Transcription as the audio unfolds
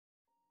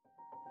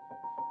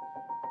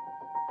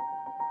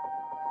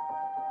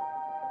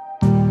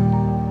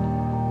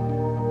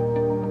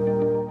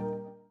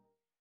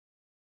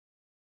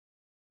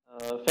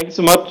Thank you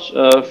so much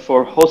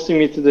for hosting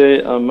me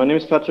today. My name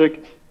is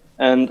Patrick,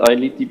 and I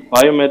lead the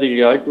biomedical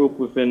AI group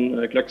within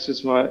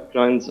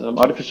GlaxoSmithKline's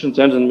Artificial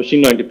Intelligence and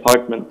Machine Learning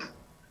department.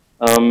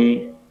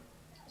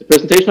 The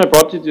presentation I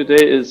brought to you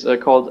today is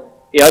called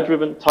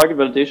AI-driven target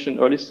validation in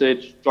early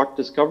stage drug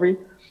discovery,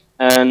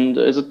 and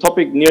is a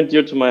topic near and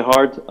dear to my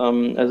heart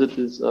as it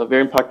is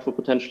very impactful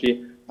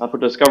potentially for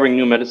discovering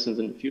new medicines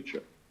in the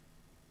future.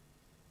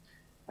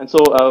 And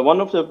so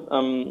one of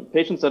the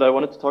patients that I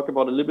wanted to talk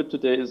about a little bit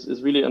today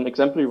is really an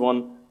exemplary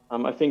one.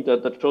 I think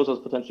that shows us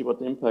potentially what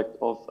the impact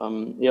of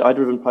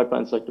AI-driven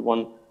pipelines like the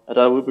one that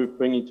I will be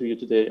bringing to you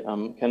today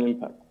can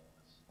impact.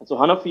 And so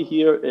Hanafi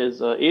here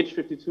is age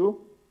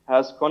 52,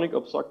 has chronic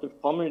obstructive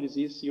pulmonary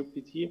disease,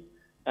 COPD,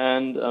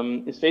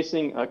 and is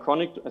facing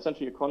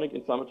essentially a chronic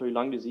inflammatory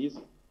lung disease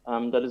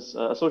that is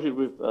associated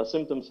with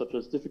symptoms such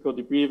as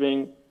difficulty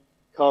breathing,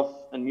 cough,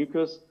 and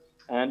mucus,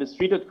 and is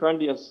treated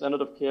currently as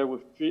standard of care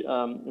with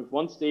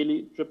once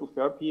daily triple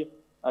therapy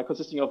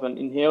consisting of an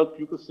inhaled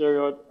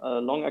glucosteroid, a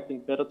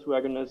long-acting beta-2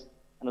 agonist,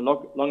 and a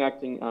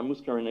long-acting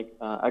muscarinic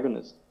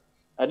agonist.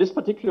 This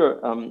particular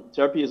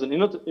therapy is an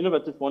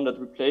innovative one that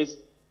replaced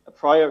a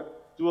prior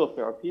dual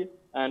therapy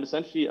and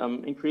essentially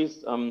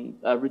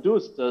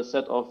reduced the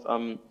set of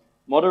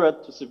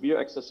moderate to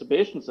severe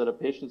exacerbations that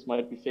patients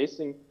might be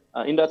facing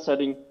in that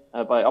setting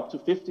by up to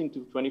 15 to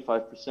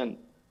 25%.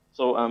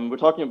 So we're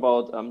talking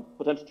about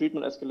potential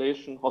treatment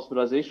escalation,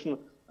 hospitalization,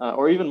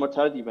 or even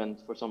mortality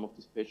events for some of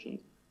these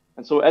patients.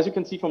 And so as you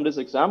can see from this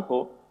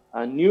example,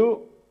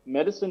 new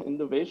medicine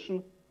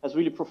innovation has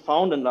really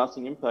profound and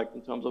lasting impact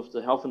in terms of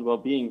the health and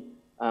well-being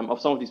of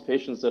some of these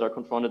patients that are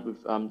confronted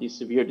with these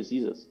severe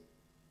diseases.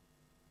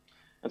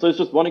 And so it's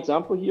just one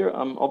example here,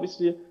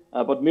 obviously,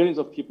 but millions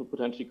of people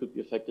potentially could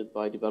be affected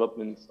by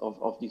developments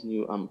of these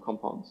new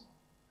compounds.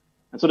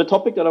 And so the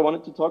topic that I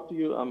wanted to talk to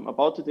you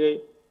about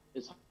today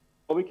is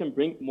how we can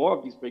bring more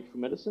of these breakthrough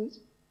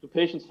medicines to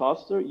patients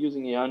faster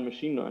using AI and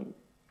machine learning.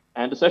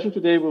 And the session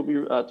today will be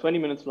 20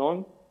 minutes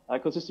long,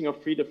 consisting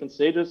of 3 different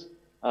stages.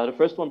 The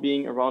first one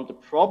being around the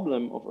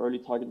problem of early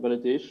target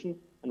validation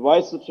and why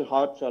it's such a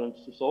hard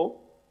challenge to solve.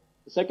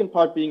 The second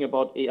part being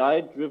about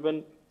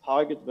AI-driven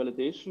target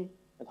validation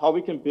and how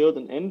we can build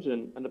an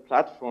engine and a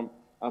platform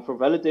for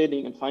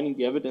validating and finding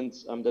the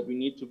evidence that we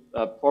need to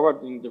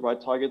forwarding the right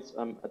targets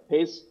at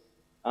pace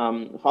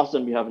faster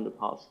than we have in the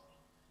past.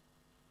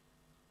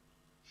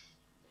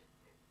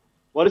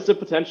 What is the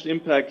potential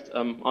impact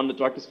on the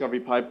drug discovery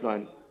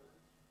pipeline?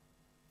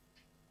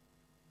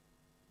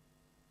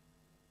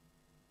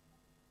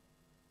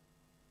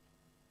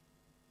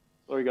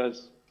 Sorry,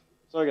 guys.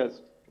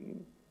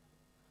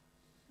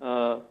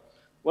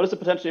 What is the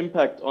potential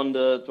impact on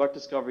the drug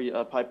discovery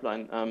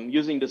pipeline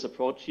using this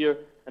approach here?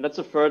 And that's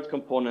the third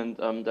component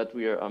that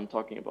we are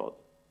talking about.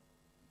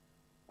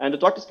 And the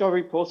drug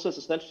discovery process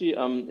essentially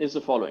is the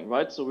following,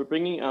 right? So we're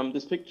bringing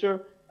this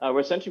picture where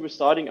essentially we're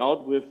starting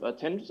out with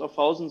tens of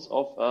thousands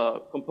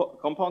of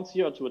compounds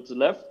here towards the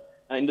left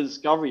in the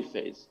discovery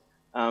phase.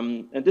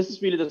 And this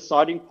is really the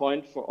starting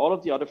point for all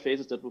of the other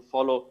phases that will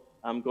follow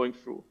going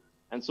through.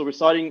 And so we're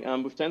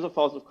starting with tens of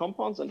thousands of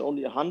compounds, and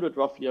only 100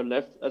 roughly are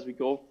left as we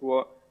go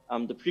for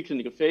the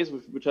preclinical phase,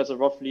 which has a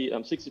roughly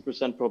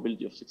 60%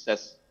 probability of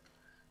success.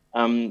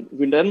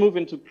 We then move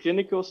into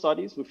clinical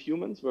studies with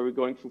humans, where we're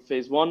going through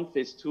phase 1,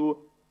 phase 2,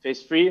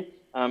 phase 3,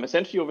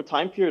 essentially over a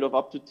time period of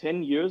up to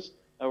 10 years,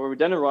 where we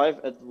then arrive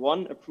at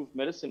one approved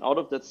medicine out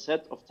of that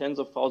set of tens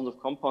of thousands of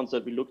compounds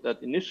that we looked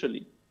at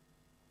initially.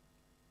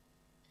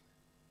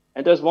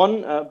 And there's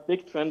one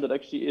big trend that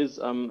actually is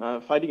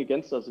fighting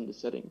against us in this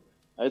setting.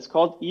 It's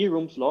called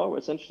Erooms Law, where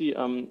essentially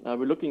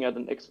we're looking at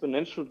an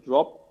exponential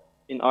drop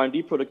in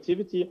R&D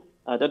productivity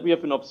that we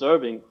have been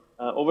observing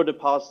over the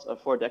past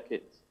 4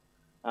 decades.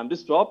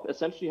 This drop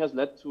essentially has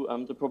led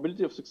to the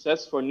probability of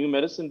success for a new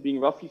medicine being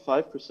roughly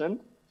 5%,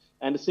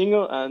 and a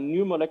single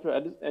new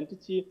molecular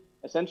entity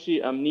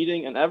essentially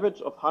needing an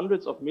average of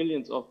hundreds of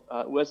millions of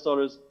US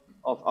dollars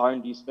of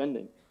R&D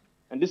spending.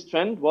 And this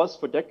trend was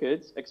for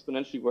decades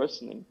exponentially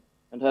worsening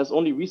and has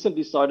only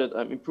recently started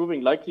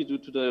improving, likely due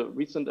to the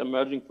recent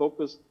emerging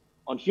focus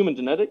on human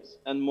genetics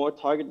and more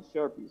targeted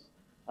therapies,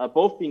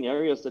 both being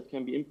areas that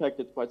can be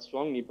impacted quite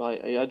strongly by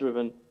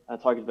AI-driven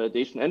target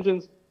validation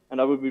engines, and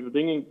I will be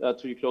bringing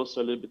to you closer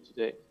a little bit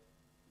today.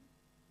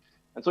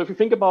 And so if you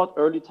think about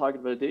early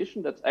target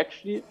validation, that's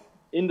actually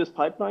in this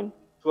pipeline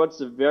towards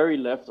the very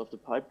left of the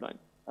pipeline.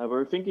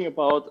 We're thinking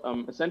about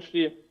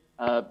essentially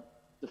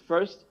the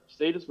first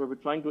stages where we're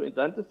trying to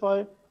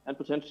identify and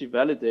potentially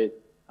validate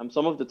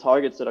some of the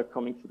targets that are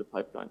coming through the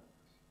pipeline.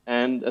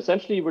 And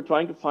essentially, we're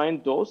trying to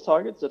find those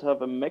targets that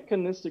have a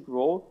mechanistic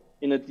role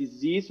in a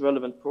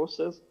disease-relevant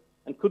process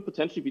and could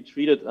potentially be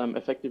treated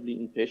effectively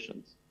in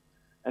patients.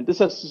 And this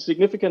has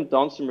significant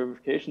downstream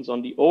ramifications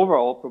on the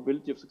overall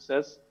probability of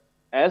success,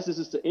 as this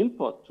is the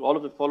input to all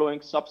of the following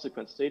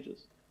subsequent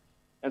stages.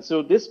 And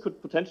so this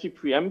could potentially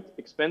preempt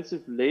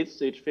expensive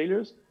late-stage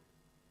failures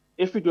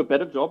if we do a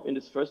better job in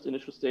this first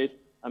initial stage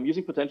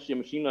using potentially a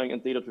machine learning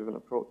and data-driven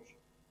approach.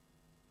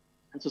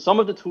 And so some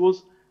of the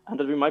tools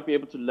that we might be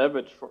able to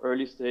leverage for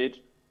early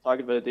stage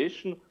target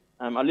validation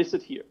are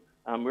listed here.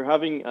 We're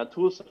having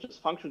tools such as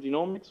functional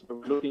genomics, where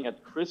we're looking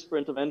at CRISPR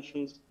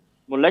interventions,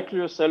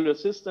 molecular cellular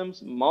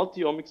systems,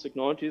 multi-omics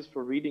technologies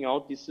for reading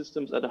out these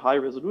systems at a high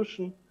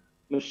resolution,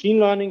 machine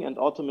learning and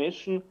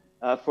automation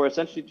for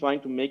essentially trying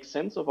to make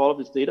sense of all of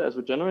this data as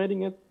we're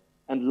generating it,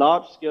 and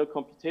large-scale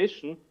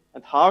computation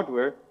and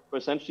hardware for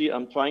essentially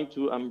trying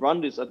to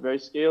run this at very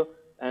scale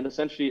and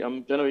essentially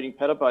generating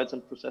petabytes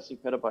and processing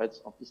petabytes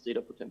of this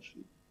data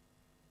potentially.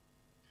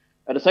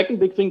 The second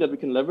big thing that we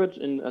can leverage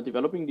in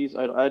developing these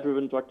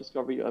AI-driven drug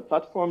discovery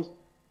platforms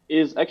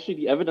is actually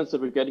the evidence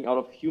that we're getting out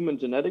of human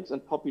genetics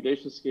and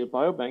population-scale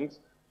biobanks,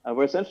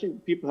 where essentially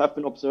people have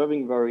been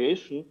observing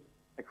variation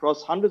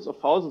across hundreds of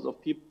thousands of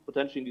people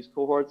potentially in these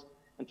cohorts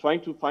and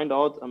trying to find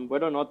out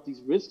whether or not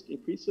these risk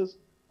increases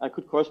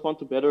could correspond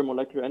to better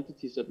molecular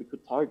entities that we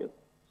could target.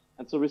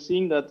 And so we're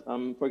seeing that,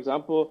 for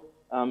example,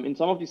 in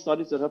some of these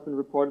studies that have been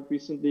reported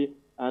recently,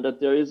 that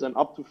there is an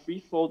up to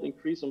 3-fold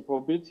increase in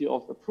probability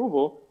of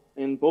approval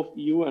in both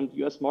EU and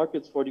US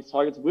markets for these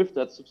targets with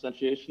that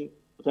substantiation,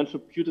 potential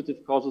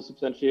putative causal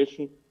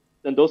substantiation,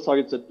 than those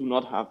targets that do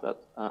not have that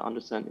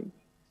understanding.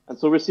 And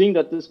so we're seeing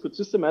that this could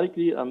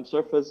systematically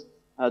surface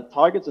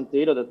targets and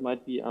data that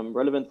might be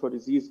relevant for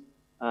disease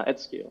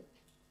at scale.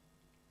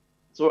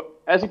 So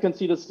as you can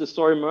see, this the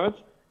story emerge,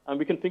 and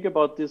we can think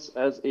about this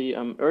as a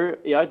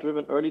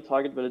AI-driven early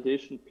target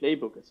validation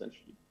playbook,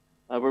 essentially,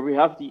 where we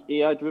have the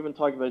AI-driven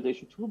target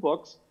validation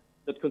toolbox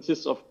that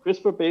consists of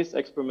CRISPR-based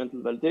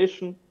experimental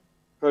validation,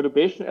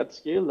 perturbation at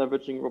scale,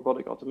 leveraging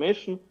robotic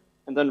automation,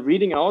 and then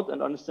reading out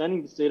and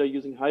understanding this data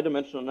using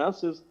high-dimensional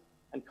analysis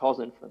and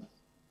causal inference.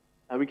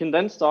 We can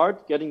then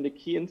start getting the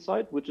key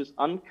insight, which is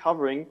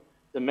uncovering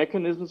the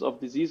mechanisms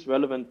of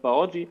disease-relevant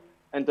biology,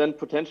 and then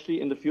potentially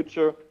in the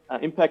future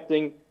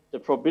impacting the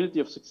probability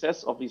of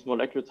success of these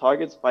molecular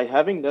targets by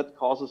having that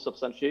causal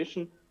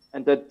substantiation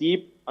and that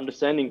deep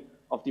understanding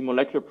of the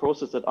molecular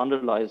process that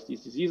underlies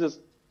these diseases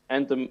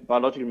and the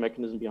biological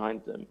mechanism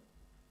behind them.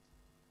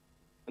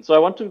 And so I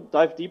want to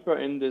dive deeper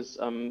in this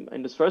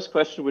first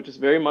question, which is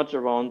very much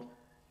around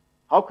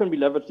how can we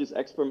leverage this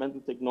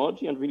experimental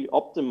technology and really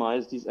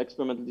optimize these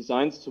experimental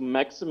designs to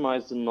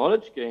maximize the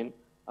knowledge gain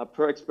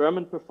per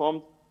experiment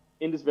performed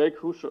in this very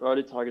crucial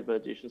early target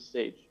validation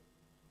stage.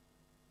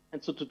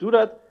 And so to do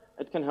that,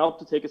 it can help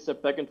to take a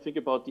step back and think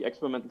about the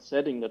experimental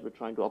setting that we're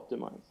trying to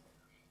optimize.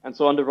 And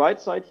so on the right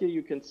side here,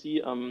 you can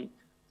see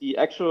the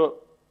actual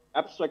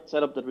abstract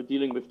setup that we're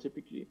dealing with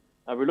typically.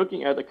 We're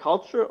looking at a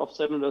culture of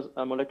cellular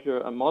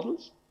molecular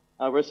models,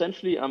 where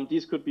essentially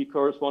these could be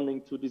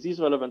corresponding to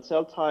disease-relevant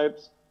cell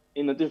types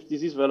in a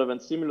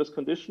disease-relevant stimulus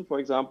condition, for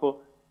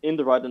example, in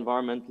the right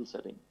environmental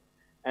setting.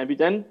 And we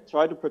then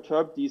try to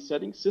perturb these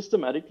settings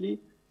systematically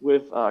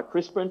with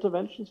CRISPR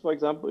interventions, for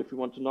example, if we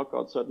want to knock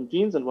out certain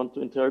genes and want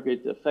to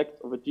interrogate the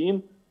effect of a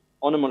gene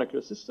on a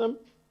molecular system,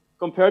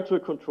 compared to a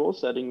control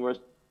setting where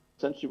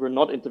essentially we're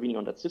not intervening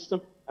on that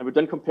system, and we're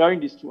then comparing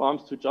these two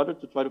arms to each other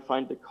to try to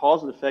find the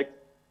causal effect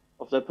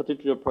of that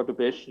particular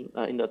perturbation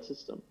in that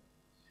system.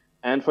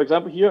 And for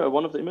example, here,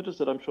 one of the images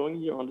that I'm showing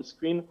here on the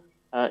screen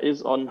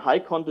is on high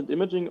content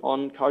imaging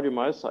on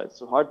cardiomyocytes,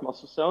 so heart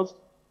muscle cells,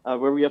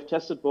 where we have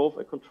tested both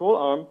a control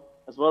arm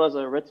as well as a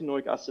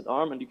retinoic acid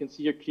arm. And you can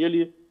see here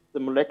clearly the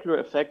molecular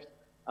effect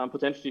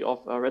potentially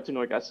of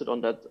retinoic acid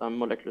on that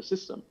molecular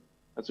system.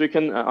 And so we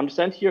can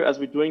understand here, as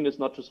we're doing this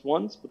not just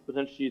once, but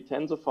potentially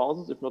tens of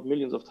thousands, if not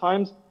millions of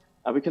times,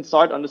 we can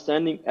start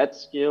understanding at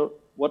scale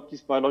what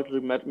these biological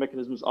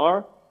mechanisms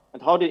are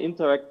and how they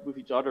interact with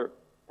each other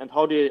and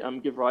how they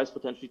give rise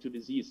potentially to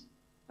disease.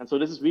 And so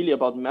this is really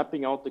about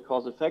mapping out the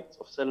cause effects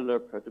of cellular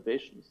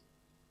perturbations.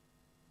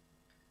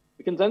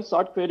 We can then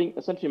start creating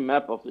essentially a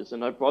map of this.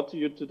 And I brought to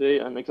you today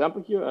an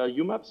example here, a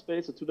Umap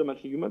space, a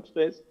two-dimensional Umap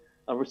space.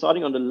 We're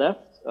starting on the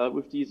left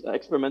with these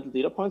experimental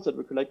data points that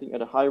we're collecting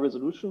at a high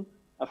resolution,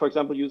 for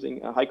example,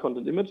 using high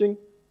content imaging,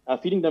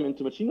 feeding them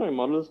into machine learning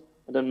models,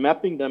 and then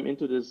mapping them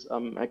into this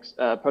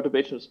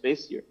perturbation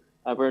space here.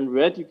 Where in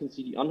red, you can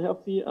see the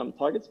unhealthy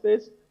target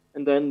space,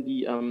 and then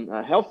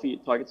the healthy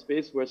target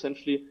space, where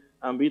essentially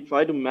we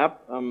try to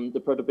map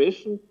the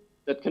perturbation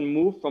that can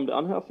move from the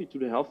unhealthy to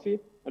the healthy,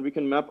 and we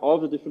can map all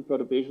the different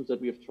perturbations that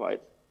we have tried.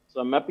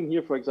 So I'm mapping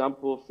here, for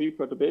example, 3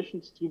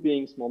 perturbations, 2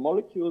 being small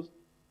molecules,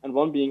 and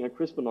 1 being a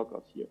CRISPR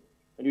knockout here.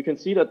 And you can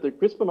see that the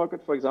CRISPR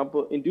knockout, for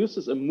example,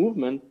 induces a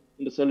movement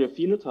in the cellular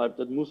phenotype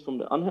that moves from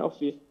the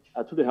unhealthy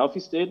to the healthy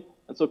state,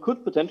 and so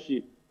could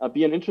potentially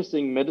be an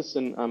interesting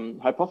medicine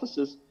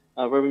hypothesis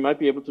where we might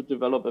be able to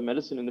develop a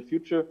medicine in the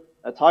future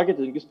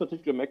targeting this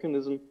particular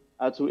mechanism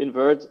to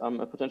invert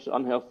a potential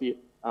unhealthy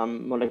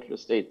molecular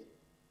state.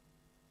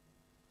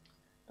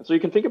 And so you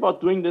can think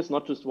about doing this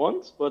not just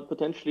once, but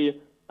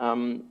potentially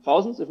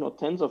thousands, if not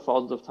tens of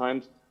thousands of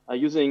times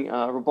using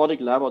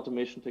robotic lab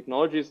automation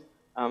technologies,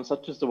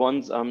 such as the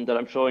ones that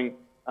I'm showing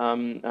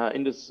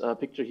in this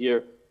picture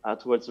here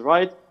towards the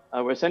right,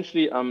 where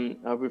essentially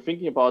we're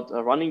thinking about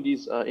running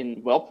these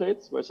in well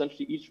plates, where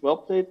essentially each well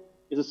plate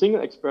is a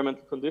single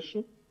experimental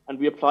condition, and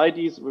we apply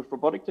these with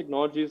robotic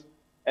technologies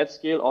at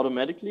scale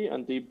automatically,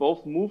 and they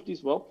both move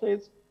these well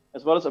plates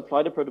as well as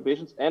apply the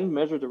perturbations and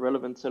measure the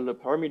relevant cellular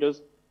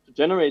parameters to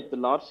generate the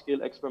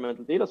large-scale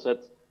experimental data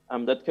sets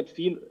that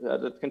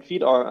can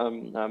feed our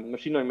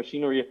machine learning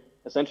machinery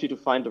essentially to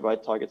find the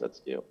right targets at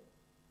scale.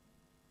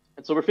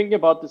 And so we're thinking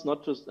about this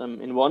not just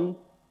in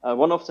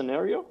one-off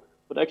scenario,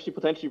 but actually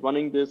potentially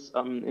running this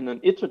in an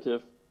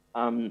iterative,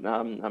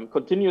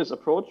 continuous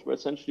approach where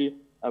essentially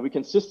we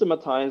can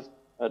systematize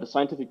the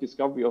scientific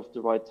discovery of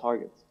the right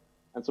targets.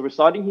 And so we're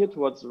starting here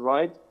towards the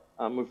right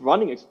with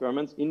running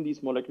experiments in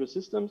these molecular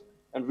systems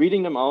and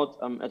reading them out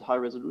at high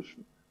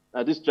resolution.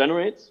 This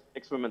generates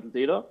experimental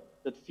data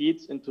that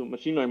feeds into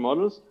machine learning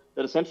models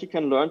that essentially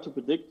can learn to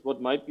predict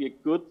what might be a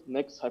good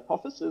next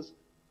hypothesis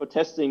for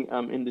testing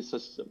in these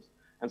systems.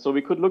 And so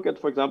we could look at,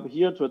 for example,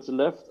 here towards the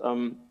left,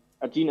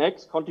 a gene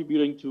X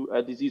contributing to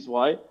a disease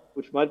Y,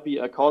 which might be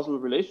a causal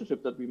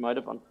relationship that we might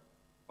have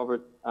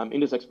uncovered in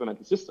this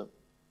experimental system.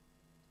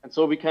 And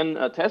so we can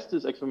test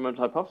this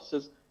experimental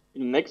hypothesis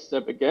in the next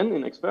step again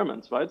in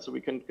experiments, right? So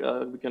we can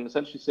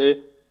essentially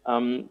say,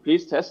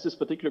 please test this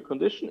particular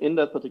condition in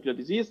that particular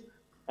disease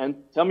and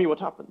tell me what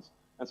happens.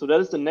 And so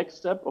that is the next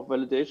step of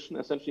validation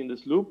essentially in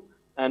this loop.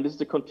 And this is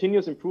the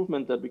continuous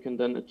improvement that we can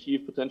then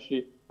achieve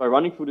potentially by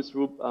running through this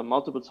loop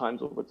multiple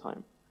times over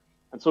time.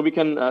 And so we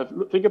can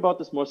think about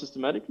this more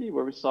systematically,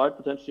 where we start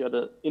potentially at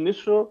an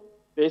initial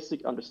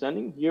basic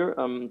understanding here,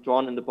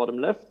 drawn in the bottom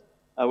left,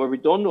 where we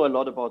don't know a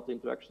lot about the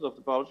interactions of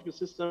the biological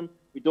system.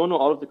 We don't know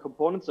all of the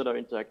components that are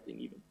interacting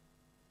even.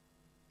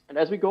 And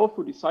as we go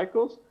through these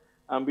cycles,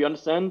 we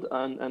understand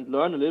and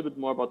learn a little bit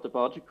more about the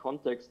biological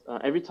context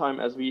every time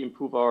as we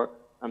improve our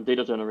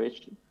data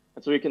generation.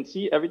 And so you can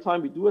see every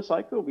time we do a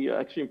cycle, we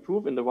actually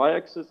improve in the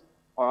y-axis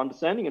our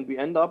understanding, and we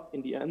end up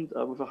in the end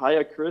with a high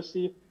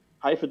accuracy,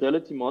 high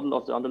fidelity model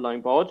of the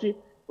underlying biology,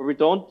 where we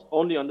don't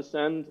only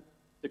understand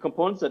the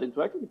components that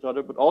interact with each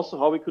other, but also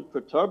how we could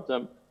perturb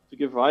them to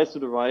give rise to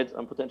the right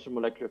potential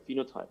molecular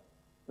phenotype.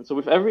 And so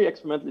with every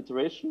experimental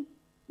iteration,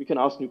 we can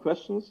ask new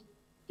questions,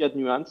 get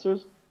new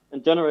answers,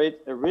 and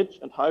generate a rich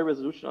and high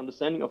resolution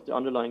understanding of the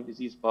underlying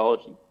disease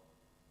biology.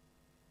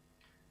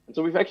 And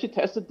so we've actually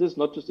tested this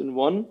not just in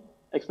one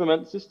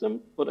experimental system,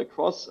 but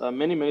across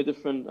many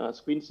different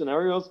screen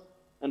scenarios,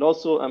 and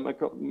also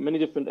many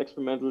different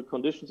experimental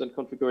conditions and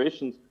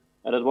configurations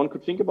that one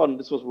could think about. And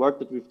this was work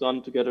that we've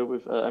done together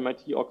with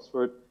MIT,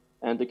 Oxford,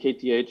 and the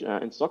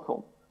KTH in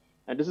Stockholm.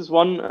 And this is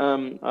one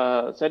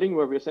setting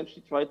where we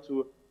essentially try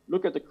to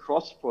look at the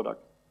cross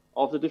product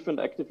of the different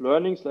active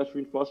learning /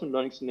 reinforcement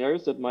learning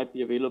scenarios that might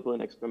be available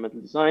in experimental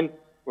design,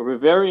 where we're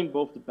varying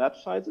both the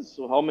batch sizes,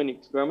 so how many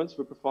experiments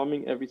we're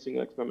performing every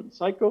single experimental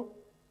cycle,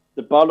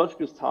 the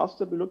biological tasks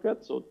that we look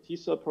at, so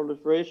T-cell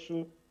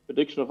proliferation,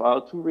 prediction of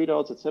IL-2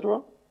 readouts,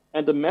 etc.,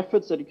 and the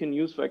methods that you can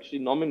use for actually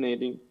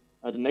nominating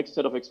the next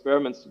set of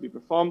experiments to be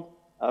performed,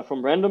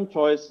 from random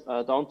choice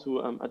down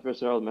to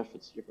adversarial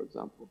methods here, for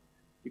example.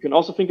 You can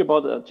also think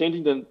about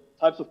changing the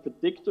types of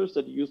predictors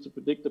that you use to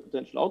predict the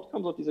potential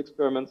outcomes of these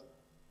experiments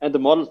and the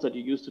models that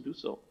you use to do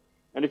so.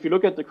 And if you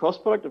look at the cross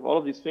product of all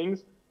of these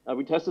things,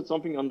 we tested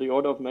something on the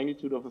order of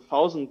magnitude of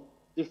 1,000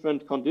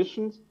 different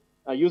conditions,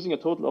 using a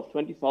total of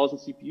 20,000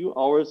 CPU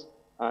hours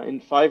in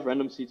 5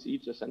 random seeds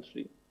each,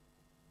 essentially.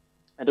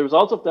 And the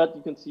results of that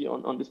you can see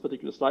on this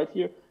particular slide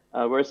here,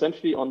 where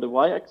essentially on the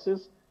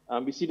y-axis,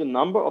 we see the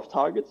number of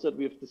targets that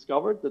we have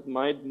discovered that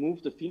might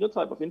move the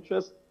phenotype of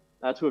interest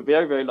to a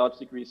very large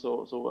degree.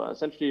 So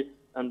essentially,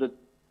 the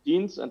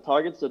genes and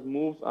targets that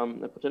move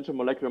a potential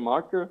molecular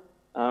marker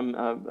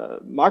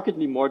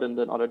markedly more than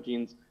other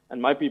genes,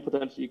 and might be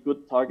potentially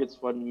good targets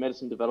for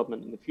medicine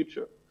development in the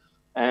future.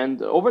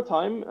 And over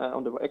time,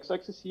 on the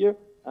x-axis here,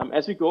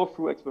 as we go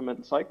through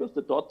experimental cycles,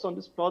 the dots on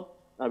this plot,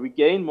 we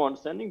gain more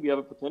understanding. We have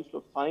a potential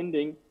of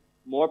finding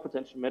more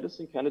potential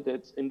medicine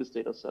candidates in this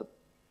data set.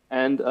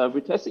 And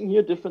we're testing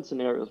here different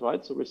scenarios,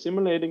 right? So we're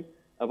simulating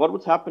what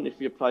would happen if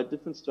we applied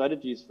different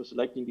strategies for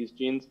selecting these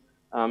genes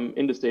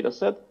in this data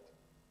set.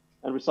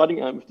 And we're starting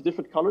with the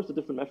different colors, the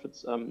different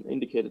methods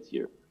indicated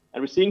here.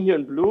 And we're seeing here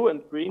in blue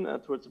and green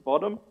towards the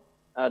bottom,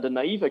 the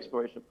naive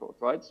exploration approach,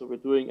 right? So we're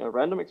doing a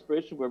random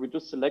exploration where we're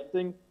just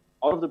selecting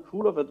out of the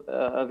pool of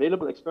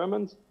available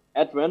experiments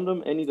at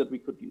random any that we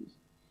could use.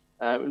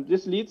 And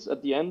this leads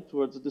at the end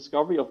towards a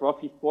discovery of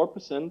roughly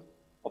 4%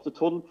 of the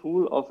total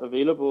pool of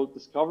available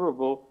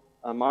discoverable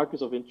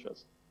markers of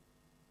interest.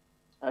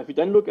 If we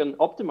then look at an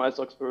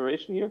optimized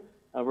exploration here,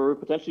 where we're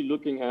potentially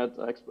looking at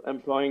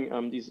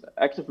employing these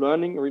active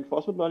learning or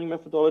reinforcement learning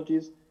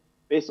methodologies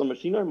based on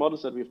machine learning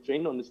models that we've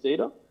trained on this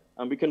data,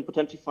 we can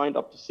potentially find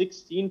up to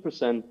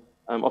 16%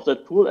 of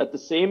that pool at the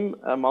same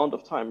amount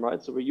of time,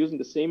 right? So we're using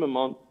the same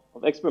amount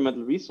of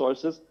experimental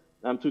resources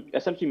to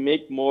essentially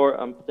make more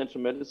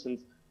potential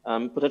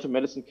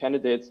medicine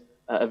candidates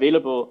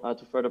available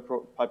to further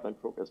pipeline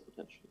progress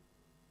potentially.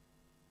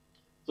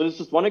 So this is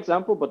just one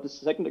example, but this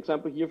second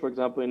example here, for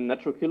example, in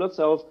natural killer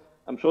cells,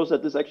 shows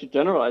that this actually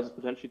generalizes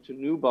potentially to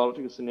new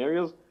biological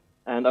scenarios.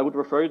 And I would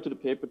refer you to the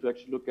paper to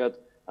actually look at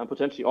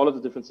potentially all of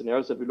the different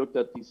scenarios that we looked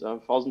at, these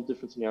 1,000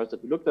 different scenarios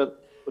that we looked at.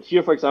 But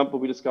here, for example,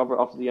 we discover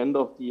after the end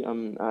of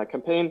the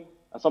campaign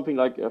something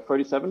like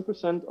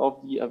 37% of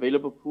the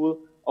available pool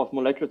of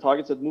molecular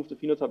targets that move the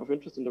phenotype of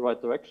interest in the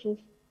right direction,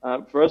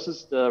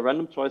 versus the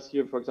random choice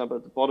here, for example,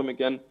 at the bottom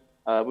again,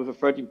 with a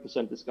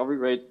 13% discovery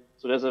rate.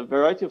 So there's a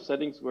variety of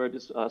settings where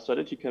this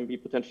strategy can be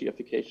potentially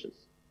efficacious.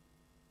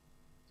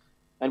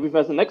 And we've,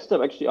 as a next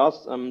step, actually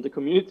asked the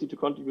community to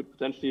contribute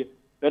potentially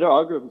better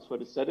algorithms for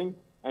this setting.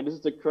 And this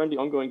is the currently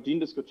ongoing Gene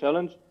Disco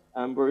Challenge,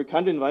 where we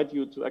kindly invite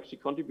you to actually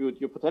contribute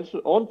your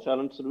potential own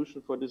challenge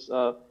solution for this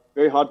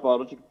very hard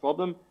biological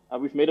problem.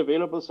 We've made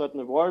available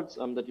certain awards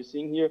that you're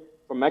seeing here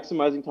for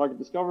maximizing target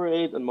discovery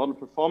rate and model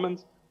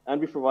performance.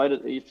 And we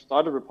provided a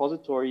starter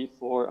repository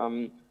for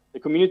the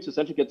community to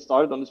essentially get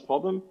started on this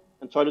problem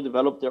and try to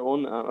develop their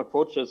own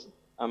approaches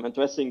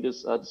addressing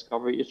this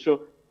discovery issue.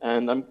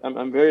 And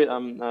I'm very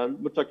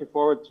much looking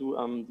forward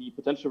to the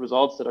potential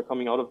results that are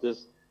coming out of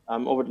this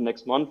over the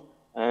next month.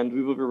 And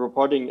we will be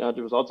reporting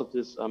the results of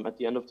this at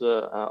the end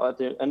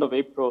of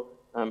April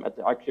at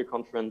the AIclear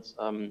conference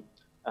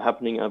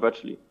happening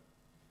virtually.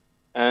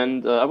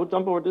 And I would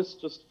jump over this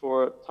just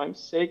for time's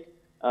sake,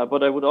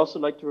 but I would also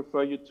like to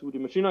refer you to the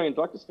machine learning and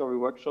drug discovery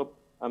workshop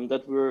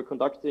that we're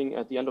conducting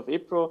at the end of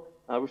April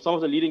with some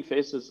of the leading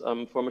faces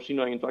for machine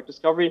learning and drug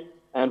discovery,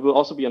 and we'll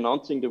also be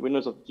announcing the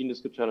winners of the Gene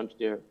Disco Challenge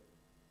there.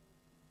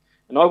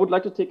 And now I would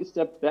like to take a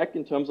step back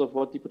in terms of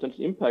what the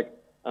potential impact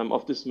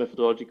of this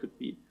methodology could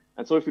be.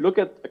 And so if you look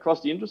at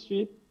across the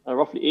industry,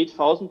 roughly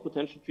 8,000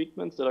 potential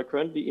treatments that are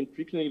currently in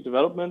preclinical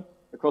development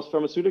across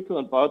pharmaceutical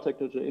and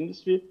biotechnology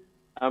industry,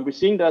 we're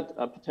seeing that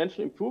a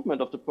potential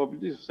improvement of the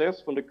probability of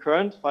success from the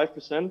current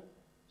 5%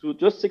 to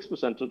just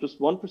 6%, so just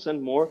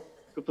 1% more,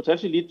 could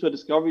potentially lead to a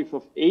discovery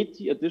of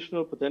 80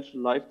 additional potential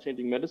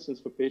life-changing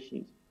medicines for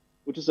patients,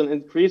 which is an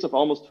increase of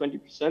almost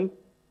 20%,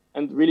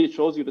 and really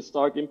shows you the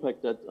stark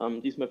impact that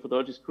these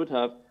methodologies could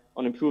have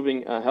on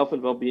improving health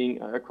and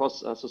well-being across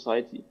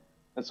society.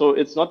 And so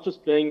it's not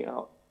just playing,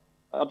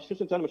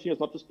 artificial intelligence machine is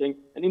not just playing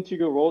an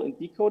integral role in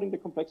decoding the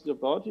complexity of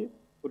biology,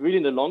 but really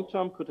in the long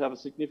term could have a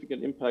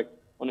significant impact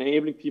on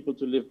enabling people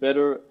to live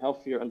better,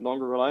 healthier, and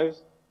longer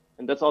lives.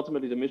 And that's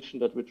ultimately the mission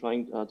that we're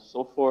trying to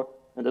solve for.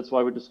 And that's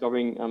why we're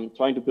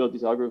trying to build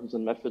these algorithms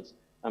and methods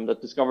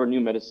that discover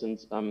new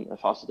medicines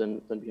faster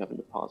than we have in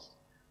the past.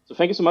 So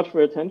thank you so much for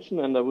your attention,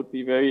 and I would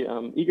be very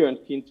eager and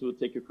keen to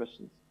take your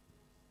questions.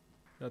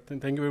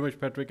 Thank you very much,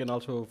 Patrick, and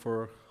also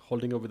for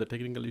holding up with the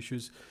technical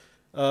issues.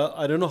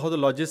 I don't know how the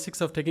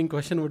logistics of taking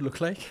question would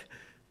look like.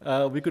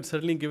 We could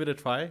certainly give it a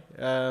try.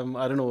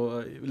 I don't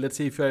know. Let's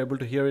see if you're able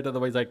to hear it.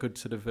 Otherwise, I could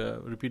sort of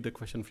repeat the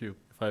question for you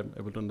if I'm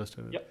able to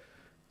understand it. Yep.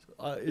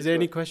 So, is there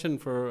any question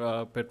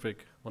for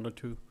Patrick? One or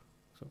two?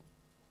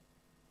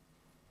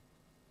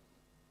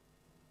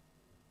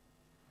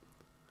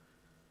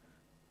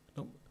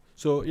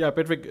 So yeah,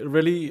 Patrick,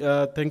 really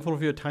thankful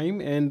for your time.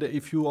 And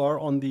if you are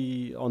on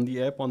the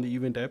app, on the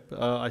event app,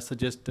 I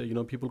suggest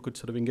people could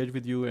sort of engage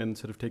with you and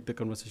sort of take the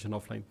conversation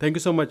offline. Thank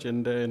you so much,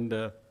 and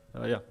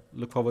yeah,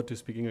 look forward to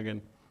speaking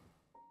again.